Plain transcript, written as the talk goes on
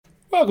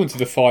Welcome to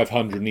the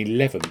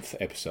 511th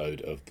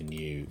episode of the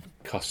New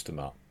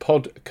Customer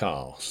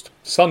Podcast.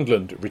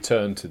 Sunderland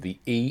return to the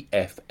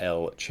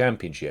EFL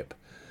Championship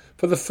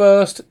for the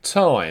first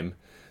time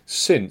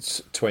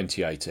since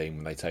 2018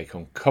 when they take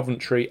on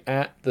Coventry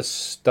at the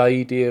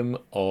Stadium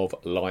of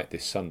Light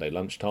this Sunday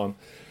lunchtime.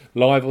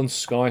 Live on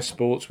Sky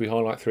Sports, we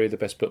highlight three of the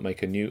best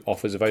Bookmaker new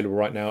offers available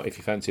right now if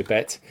you fancy a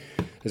bet.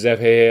 As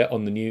ever here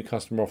on the New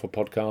Customer Offer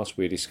Podcast,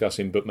 we're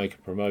discussing Bookmaker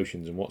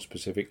promotions and what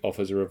specific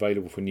offers are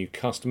available for new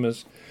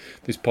customers.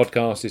 This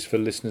podcast is for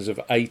listeners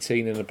of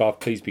 18 and above.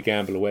 Please be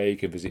gamble aware. You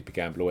can visit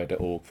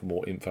begambleaware.org for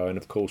more info, and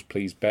of course,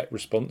 please bet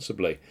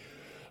responsibly.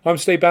 I'm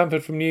Steve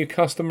Bamford from New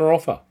Customer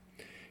Offer.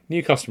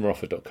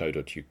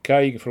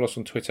 newcustomeroffer.co.uk. You can follow us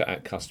on Twitter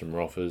at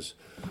Customer Offers.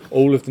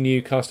 All of the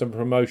new customer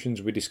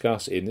promotions we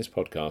discuss in this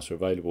podcast are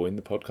available in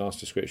the podcast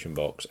description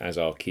box as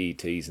our key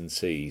T's and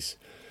C's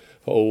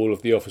for all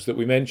of the offers that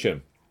we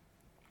mention.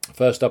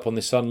 First up on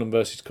this Sunderland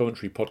versus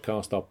Coventry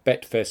podcast are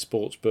Betfair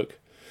Sportsbook,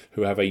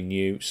 who have a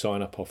new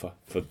sign-up offer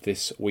for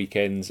this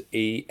weekend's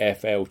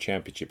EFL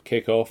Championship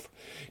kickoff.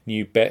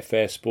 New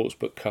Betfair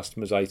Sportsbook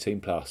customers 18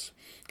 plus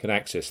can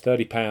access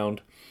 £30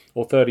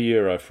 or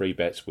 €30 free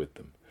bets with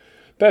them.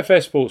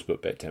 Betfair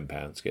Sportsbook, bet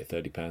 £10, get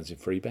 £30 in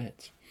free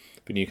bets.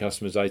 For new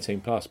customers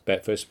 18 plus,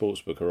 Betfair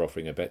Sportsbook are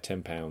offering a bet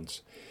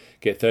 £10,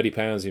 get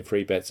 £30 in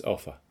free bets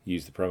offer.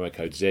 Use the promo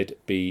code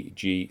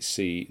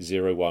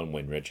ZBGC01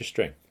 when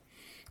registering.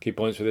 Key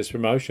points for this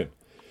promotion: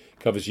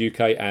 covers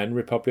UK and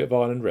Republic of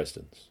Ireland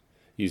residents.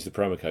 Use the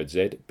promo code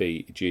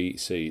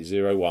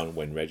ZBGC01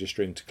 when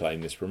registering to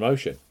claim this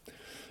promotion.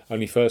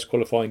 Only first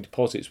qualifying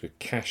deposits with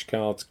cash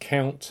cards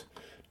count.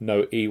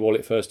 No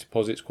e-wallet first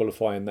deposits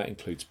qualify, and that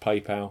includes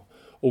PayPal.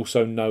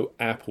 Also, no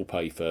Apple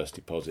Pay first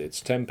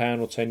deposits.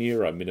 £10 or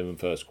 €10 minimum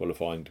first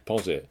qualifying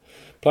deposit.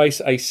 Place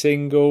a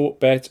single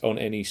bet on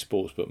any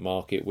sportsbook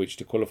market, which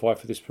to qualify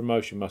for this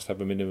promotion must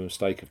have a minimum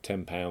stake of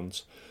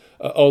 £10.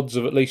 At odds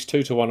of at least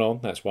 2 to 1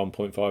 on, that's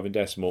 1.5 in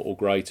decimal or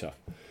greater.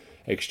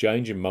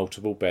 Exchange and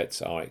multiple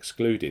bets are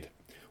excluded.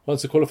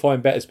 Once the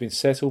qualifying bet has been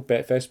settled,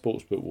 Betfair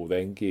Sportsbook will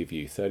then give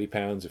you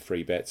 £30 of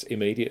free bets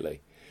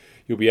immediately.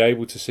 You'll be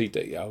able to see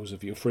details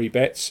of your free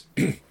bets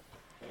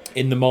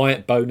in the My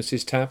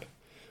Bonuses tab,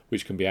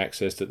 which can be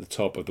accessed at the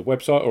top of the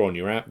website or on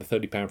your app. The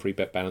 £30 free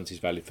bet balance is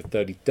valid for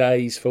 30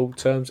 days. Full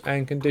terms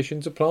and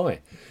conditions apply.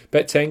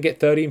 Bet 10,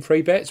 get 30 in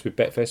free bets with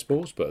Betfair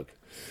Sportsbook.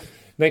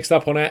 Next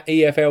up on our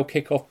EFL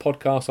Kickoff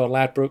podcast are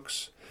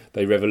Ladbrokes.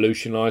 They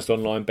revolutionised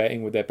online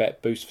betting with their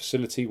Bet Boost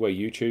facility, where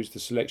you choose the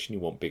selection you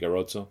want bigger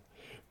odds on.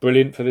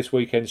 Brilliant for this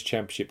weekend's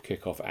Championship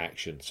kickoff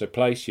action. So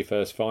place your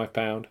first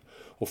 £5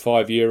 or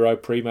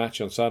 €5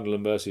 pre-match on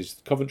Sunderland versus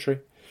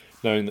Coventry,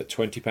 knowing that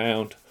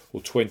 £20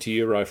 or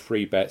 €20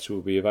 free bets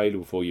will be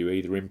available for you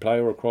either in play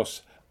or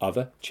across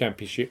other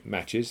Championship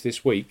matches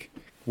this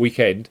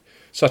weekend,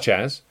 such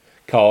as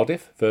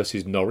Cardiff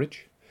versus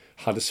Norwich,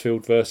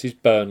 Huddersfield versus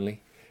Burnley,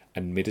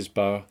 and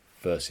Middlesbrough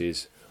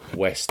versus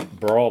West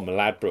Brom.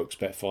 Ladbrokes,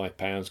 bet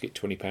 £5, get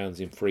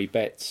 £20 in free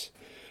bets.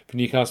 For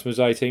new customers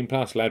 18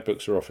 plus,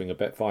 Ladbrokes are offering a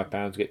bet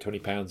 £5, get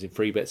 £20 in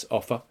free bets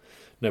offer.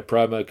 No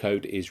promo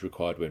code is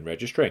required when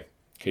registering.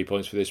 Key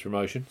points for this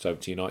promotion: it's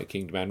open to United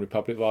Kingdom and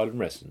Republic of Ireland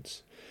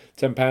residents.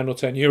 £10 or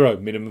 €10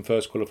 minimum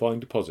first qualifying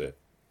deposit.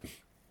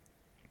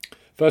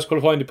 First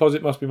qualifying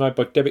deposit must be made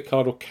by debit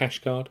card or cash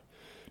card.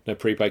 No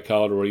prepaid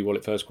card or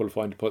e-wallet first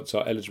qualifying deposits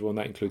are eligible, and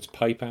that includes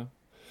PayPal.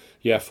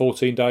 You have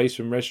 14 days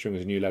from registering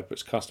as a new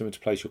Ladbrokes customer to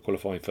place your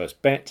qualifying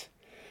first bet.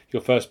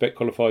 Your first bet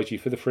qualifies you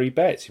for the free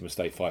bets. You must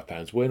stake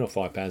 £5 win or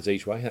 £5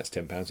 each way, that's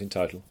 £10 in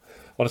total,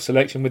 on a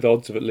selection with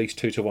odds of at least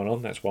 2 to 1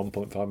 on, that's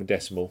 1.5 in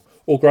decimal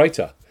or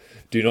greater.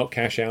 Do not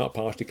cash out,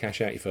 partially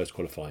cash out your first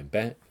qualifying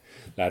bet.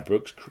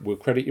 Ladbrokes will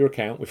credit your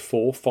account with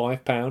 £4,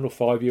 £5 or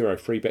 €5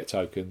 free bet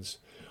tokens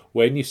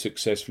when you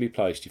successfully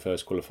placed your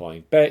first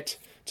qualifying bet,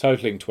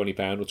 totalling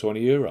 £20 or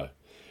 €20.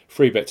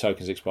 Free bet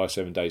tokens expire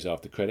 7 days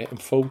after credit,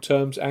 and full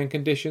terms and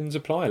conditions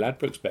apply.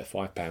 Ladbrokes, bet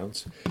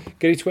 £5,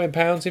 get you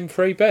 £20 in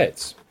free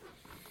bets.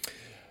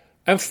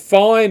 And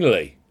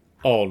finally,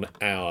 on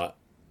our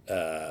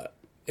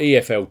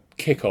EFL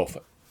Kickoff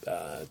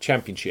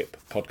Championship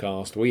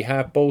podcast, we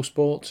have Ball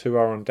Sports, who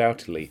are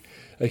undoubtedly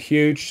a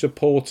huge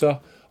supporter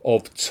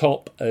of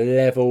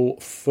top-level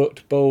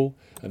football,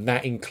 and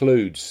that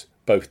includes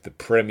both the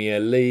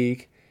Premier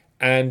League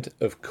and,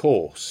 of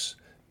course,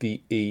 the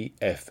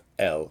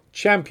EFL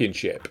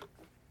Championship.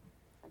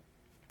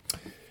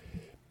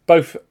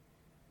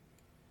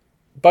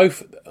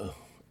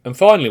 And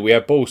finally, we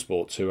have Ball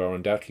Sports, who are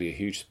undoubtedly a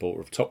huge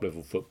supporter of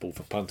top-level football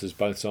for punters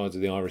both sides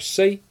of the Irish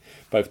Sea.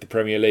 Both the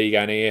Premier League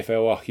and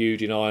EFL are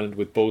huge in Ireland,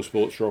 with Ball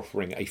Sports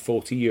offering a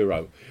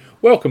 €40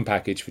 welcome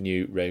package for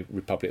new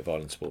Republic of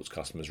Ireland sports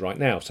customers right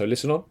now. So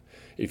listen on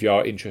if you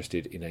are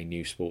interested in a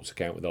new sports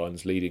account with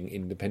Ireland's leading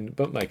independent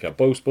bookmaker.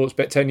 Ball Sports,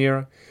 bet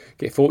 €10,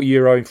 get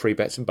 €40 in free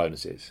bets and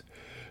bonuses.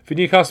 For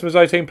new customers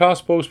 18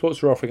 plus, Ball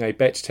Sports are offering a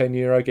bet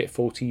 €10, get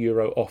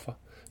 €40 offer.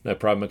 No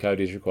promo code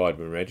is required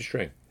when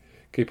registering.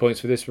 Key points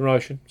for this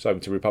promotion: it's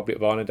open to Republic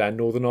of Ireland and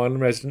Northern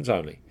Ireland residents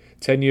only.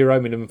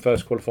 €10 minimum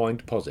first qualifying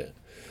deposit.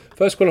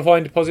 First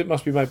qualifying deposit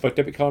must be made by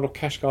debit card or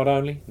cash card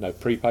only. No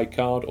prepaid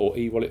card or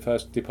e-wallet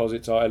first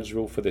deposits are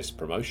eligible for this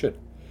promotion.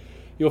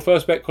 Your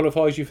first bet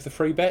qualifies you for the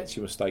free bets.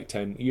 You must stake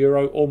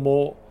 €10 or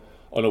more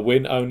on a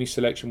win-only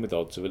selection with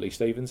odds of at least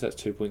evens. That's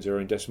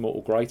 2.0 in decimal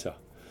or greater.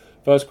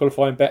 First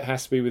qualifying bet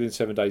has to be within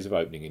 7 days of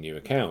opening a new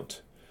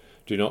account.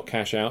 Do not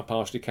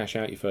partially cash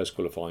out your first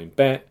qualifying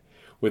bet.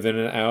 Within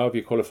an hour of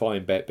your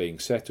qualifying bet being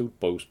settled,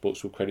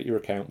 BookSports will credit your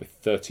account with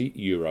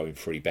 €30 in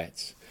free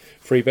bets.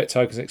 Free bet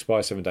tokens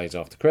expire 7 days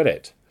after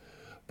credit.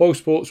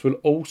 BookSports will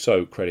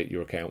also credit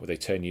your account with a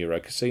 €10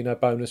 casino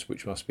bonus,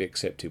 which must be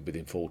accepted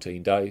within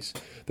 14 days.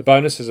 The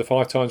bonus has a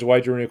 5 times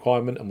wagering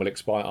requirement and will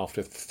expire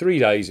after 3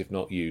 days if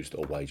not used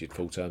or wagered.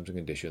 Full terms and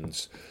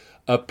conditions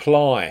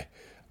apply.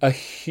 A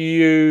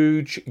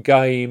huge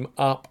game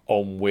up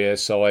on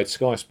Wearside.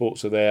 Sky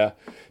Sports are there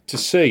to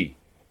see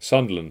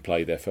Sunderland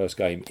play their first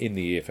game in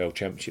the EFL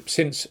Championship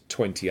since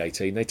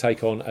 2018. They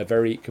take on a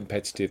very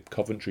competitive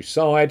Coventry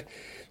side.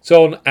 It's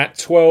on at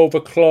 12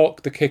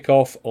 o'clock, the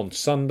kick-off on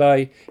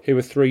Sunday. Here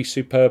are 3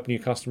 superb new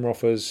customer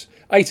offers.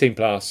 18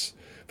 plus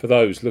for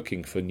those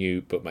looking for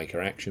new bookmaker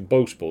action.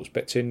 BookSports,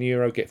 bet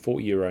 €10, get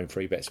 €40 in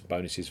free bets and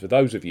bonuses for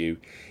those of you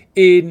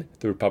in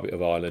the Republic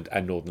of Ireland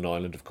and Northern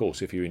Ireland. Of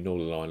course, if you're in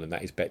Northern Ireland,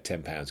 that is bet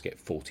 £10, get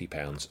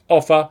 £40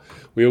 offer.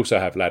 We also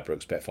have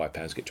Ladbrokes, bet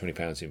 £5, get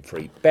 £20 in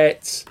free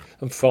bets.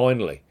 And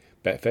finally,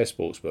 Betfair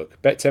Sportsbook,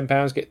 bet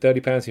 £10, get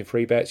 £30 in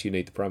free bets. You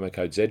need the promo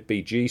code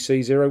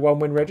ZBGC01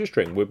 when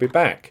registering. We'll be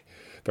back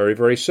very,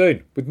 very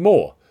soon with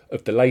more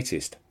of the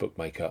latest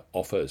bookmaker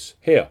offers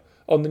here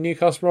on the New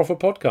Customer Offer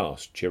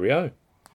Podcast. Cheerio.